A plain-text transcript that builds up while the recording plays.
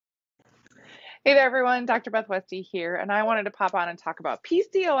Hey there, everyone. Dr. Beth Westie here, and I wanted to pop on and talk about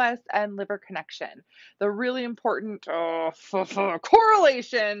PCOS and liver connection, the really important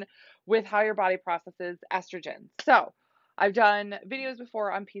correlation with how your body processes estrogen. So, I've done videos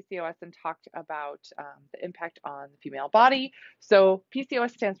before on PCOS and talked about the impact on the female body. So,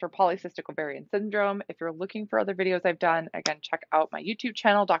 PCOS stands for polycystic ovarian syndrome. If you're looking for other videos I've done, again, check out my YouTube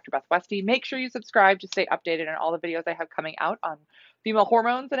channel, Dr. Beth Westie. Make sure you subscribe to stay updated on all the videos I have coming out on female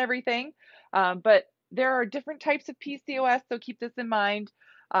hormones and everything. But there are different types of PCOS, so keep this in mind.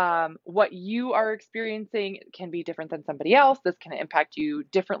 What you are experiencing can be different than somebody else. This can impact you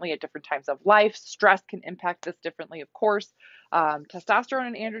differently at different times of life. Stress can impact this differently, of course. Testosterone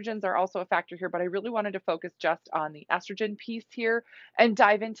and androgens are also a factor here, but I really wanted to focus just on the estrogen piece here and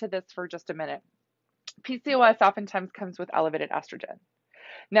dive into this for just a minute. PCOS oftentimes comes with elevated estrogen.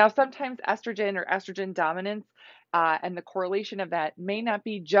 Now, sometimes estrogen or estrogen dominance and the correlation of that may not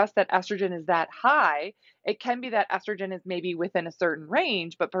be just that estrogen is that high. It can be that estrogen is maybe within a certain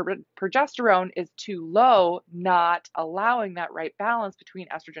range, but progesterone is too low, not allowing that right balance between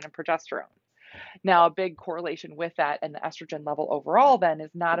estrogen and progesterone. Now, a big correlation with that and the estrogen level overall then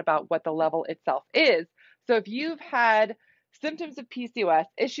is not about what the level itself is. So if you've had symptoms of PCOS,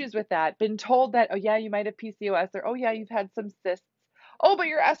 issues with that, been told that, oh yeah, you might have PCOS, or oh yeah, you've had some cysts. Oh, but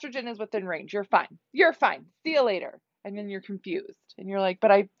your estrogen is within range. You're fine. You're fine. See you later. And then you're confused. And you're like, but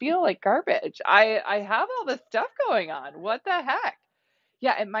I feel like garbage. I have all this stuff going on. What the heck?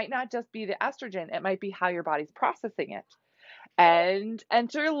 Yeah, it might not just be the estrogen. It might be how your body's processing it. And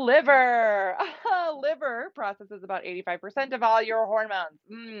enter liver. Liver processes about 85% of all your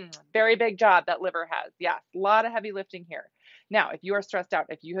hormones. Very big job that liver has. Yes, a lot of heavy lifting here. Now, if you are stressed out,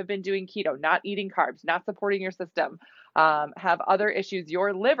 if you have been doing keto, not eating carbs, not supporting your system, have other issues,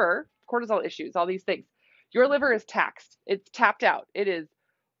 your liver, cortisol issues, all these things, your liver is taxed. It's tapped out. It is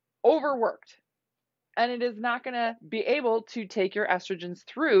overworked. And it is not going to be able to take your estrogens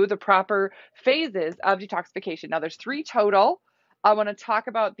through the proper phases of detoxification. Now, there's three total. I want to talk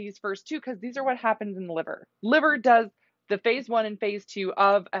about these first two because these are what happens in the liver. Liver does the phase one and phase two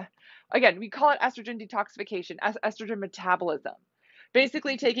of, again, we call it estrogen detoxification, estrogen metabolism.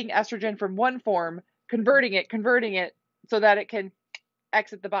 Basically, taking estrogen from one form, converting it so that it can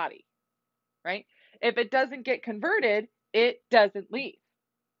exit the body, right? If it doesn't get converted, it doesn't leave.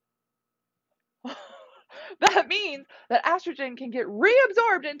 That means that estrogen can get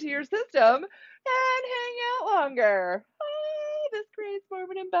reabsorbed into your system and hang out longer. Oh, this creates more of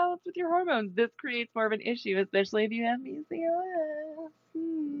an imbalance with your hormones. This creates more of an issue, especially if you have PCOS.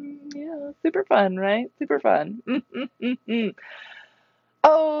 Yeah, super fun, right? Super fun.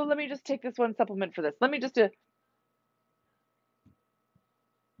 Oh, let me just take this one supplement for this. Let me just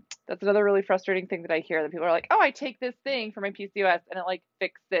that's another really frustrating thing that I hear that people are like, oh, I take this thing for my PCOS and it like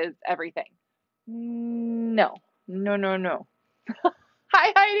fixes everything. No, no, no, no.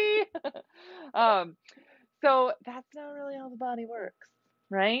 Hi, Heidi. um, so that's not really how the body works,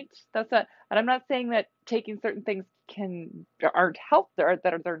 right? That's not, and I'm not saying that taking certain things aren't helpful or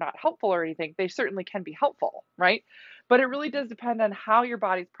that they're not helpful or anything. They certainly can be helpful, right? But it really does depend on how your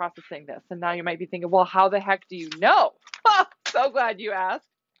body's processing this. And now you might be thinking, well, how the heck do you know? So glad you asked.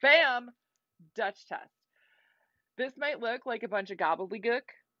 Bam, Dutch test. This might look like a bunch of gobbledygook.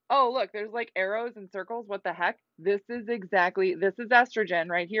 Oh, look, there's like arrows and circles. What the heck? This is estrogen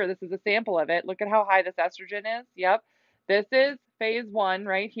right here. This is a sample of it. Look at how high this estrogen is. Yep. This is phase one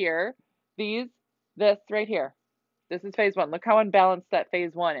right here. This right here. This is phase one. Look how unbalanced that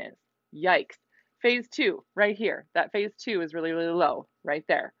phase one is. Yikes. Phase two right here. That phase two is really, really low right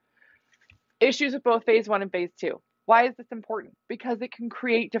there. Issues with both phase one and phase two. Why is this important? Because it can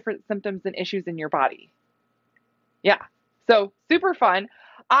create different symptoms and issues in your body. Yeah. So super fun.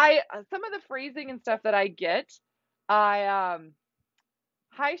 Some of the phrasing and stuff that I get, hi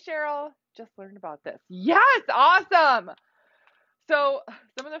Cheryl, just learned about this. Yes, awesome. So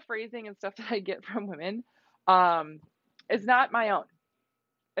some of the phrasing and stuff that I get from women is not my own.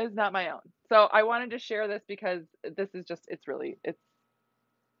 Is not my own. So I wanted to share this because this is just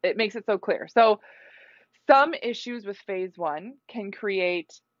it makes it so clear. So some issues with phase one can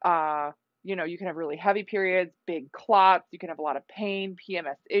create you can have really heavy periods, big clots, you can have a lot of pain,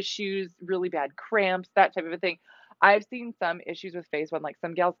 PMS issues, really bad cramps, that type of a thing. I've seen some issues with phase one, like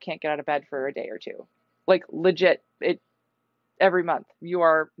some gals can't get out of bed for a day or two. Like legit, every month you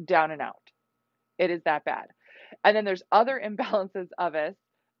are down and out. It is that bad. And then there's other imbalances of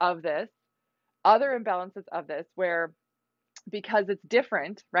this where because it's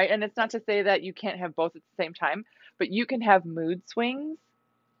different, right? And it's not to say that you can't have both at the same time, but you can have mood swings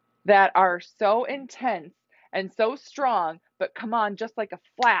that are so intense and so strong, but come on just like a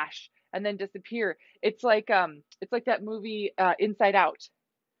flash, and then disappear. It's like that movie Inside Out,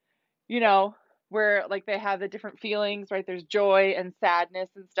 you know, where like they have the different feelings, right? There's joy and sadness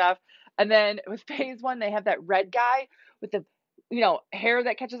and stuff. And then with phase one, they have that red guy with the, hair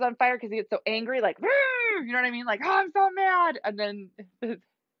that catches on fire because he gets so angry, like, you know what I mean? Like, oh, I'm so mad. And then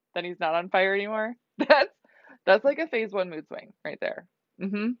he's not on fire anymore. That's like a phase one mood swing right there.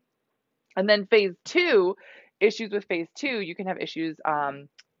 And then phase two, issues with phase two, you can have issues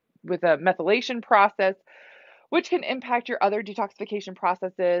with a methylation process, which can impact your other detoxification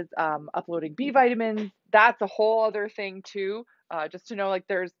processes, uploading B vitamins. That's a whole other thing too. Just to know, like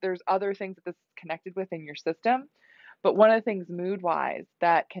there's other things that this is connected with in your system. But one of the things mood wise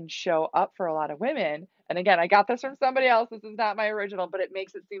that can show up for a lot of women, and again, I got this from somebody else. This is not my original, but it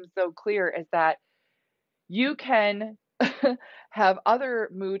makes it seem so clear, is that you can have other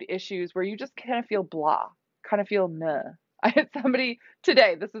mood issues where you just kind of feel blah, kind of feel meh. I had somebody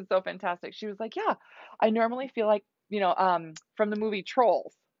today, this is so fantastic. She was like, yeah, I normally feel like, from the movie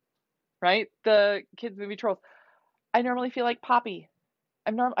Trolls, right? The kids movie Trolls. I normally feel like Poppy.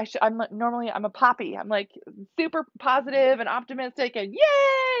 I'm a Poppy. I'm like super positive and optimistic and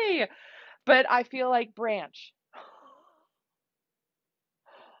yay! But I feel like Branch. I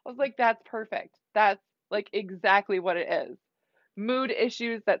was like, that's perfect. That's like exactly what it is. Mood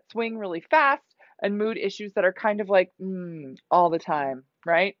issues that swing really fast and mood issues that are kind of like all the time,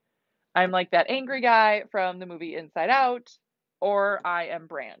 right? I'm like that angry guy from the movie Inside Out, or I am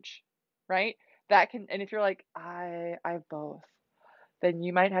Branch, right? And if you're like, I have both, then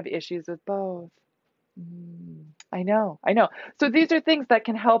you might have issues with both. I know, I know. So these are things that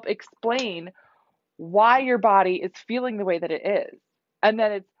can help explain why your body is feeling the way that it is. And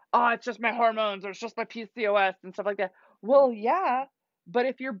then it's just my hormones or it's just my PCOS and stuff like that. Well, yeah, but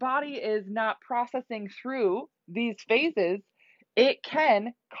if your body is not processing through these phases, it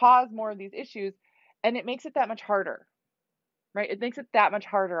can cause more of these issues and it makes it that much harder, right? It makes it that much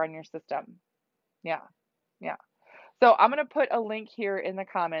harder on your system. Yeah. Yeah. So I'm going to put a link here in the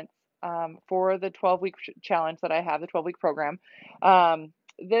comments for the 12-week challenge that I have, the 12-week program.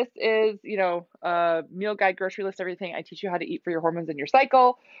 This is, meal guide, grocery list, everything. I teach you how to eat for your hormones and your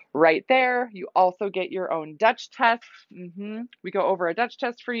cycle right there. You also get your own Dutch test. We go over a Dutch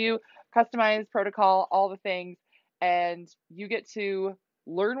test for you, customized protocol, all the things. And you get to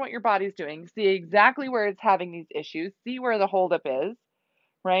learn what your body's doing, see exactly where it's having these issues, see where the holdup is,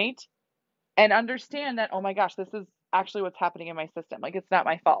 right? And understand that, oh my gosh, this is actually what's happening in my system. Like, it's not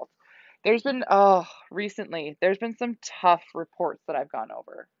my fault. Recently, there's been some tough reports that I've gone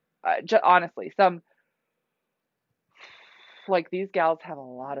over. Honestly, like these gals have a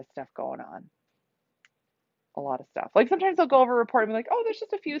lot of stuff going on. A lot of stuff. Like sometimes they'll go over a report and be like, oh, there's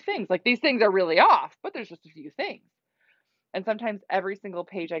just a few things. Like these things are really off, but there's just a few things. And sometimes every single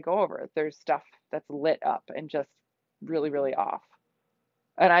page I go over, there's stuff that's lit up and just really, really off.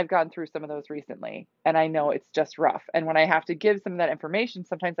 And I've gone through some of those recently, and I know it's just rough. And when I have to give some of that information,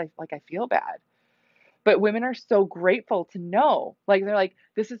 sometimes I feel bad. But women are so grateful to know. Like they're like,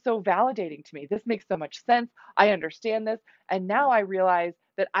 this is so validating to me. This makes so much sense. I understand this. And now I realize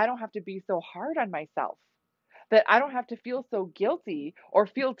that I don't have to be so hard on myself. That I don't have to feel so guilty or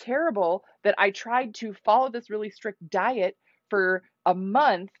feel terrible that I tried to follow this really strict diet for a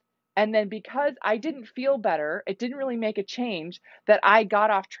month. And then because I didn't feel better, it didn't really make a change, that I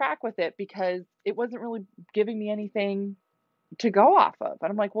got off track with it because it wasn't really giving me anything to go off of. And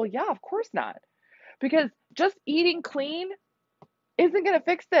I'm like, well, yeah, of course not. Because just eating clean isn't going to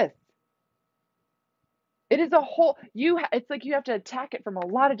fix this. It is a whole, it's like you have to attack it from a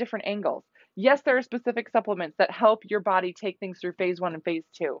lot of different angles. Yes, there are specific supplements that help your body take things through phase one and phase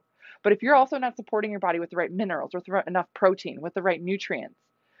two. But if you're also not supporting your body with the right minerals, with enough protein, with the right nutrients,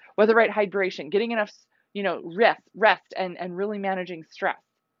 with the right hydration, getting enough, rest and really managing stress.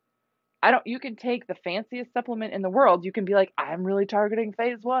 You can take the fanciest supplement in the world. You can be like, I'm really targeting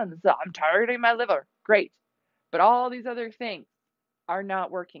phase one, so I'm targeting my liver. Great. But all these other things are not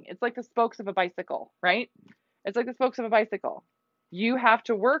working. It's like the spokes of a bicycle, right? It's like the spokes of a bicycle. You have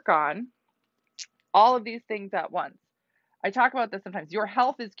to work on all of these things at once. I talk about this sometimes. Your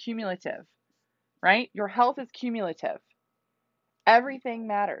health is cumulative, right? Your health is cumulative. Everything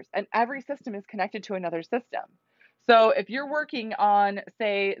matters, and every system is connected to another system. So if you're working on,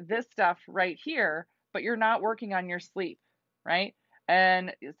 say, this stuff right here, but you're not working on your sleep, right?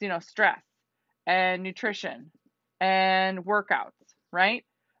 And, stress and nutrition and workouts, right?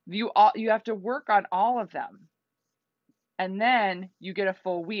 You have to work on all of them. And then you get a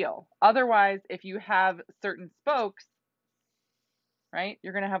full wheel. Otherwise, if you have certain spokes, right,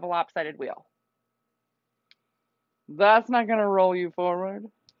 you're going to have a lopsided wheel. That's not going to roll you forward.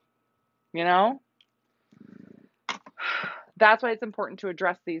 you know? That's why it's important to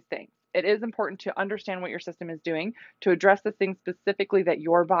address these things. It is important to understand what your system is doing, to address the things specifically that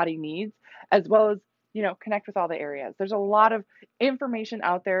your body needs, as well as, connect with all the areas. There's a lot of information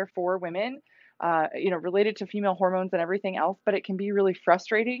out there for women, related to female hormones and everything else, but it can be really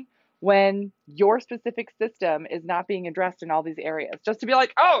frustrating when your specific system is not being addressed in all these areas. Just to be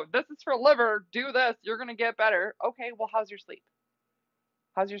like, oh, this is for liver, do this, you're going to get better. Okay, well, how's your sleep?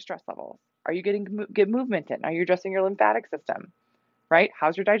 How's your stress levels? Are you getting good movement in? Are you addressing your lymphatic system? Right?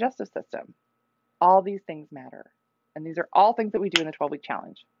 How's your digestive system? All these things matter. And these are all things that we do in the 12-week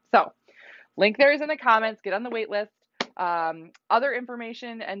challenge. So, link there is in the comments. Get on the wait list. Other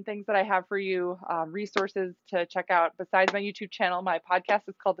information and things that I have for you, resources to check out besides my YouTube channel. My podcast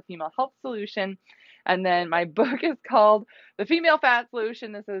is called The Female Health Solution. And then my book is called The Female Fat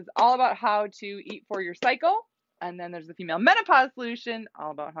Solution. This is all about how to eat for your cycle. And then there's the Female Menopause Solution,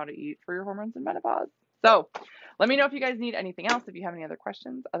 all about how to eat for your hormones and menopause. So let me know if you guys need anything else, if you have any other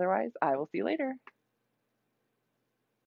questions. Otherwise, I will see you later.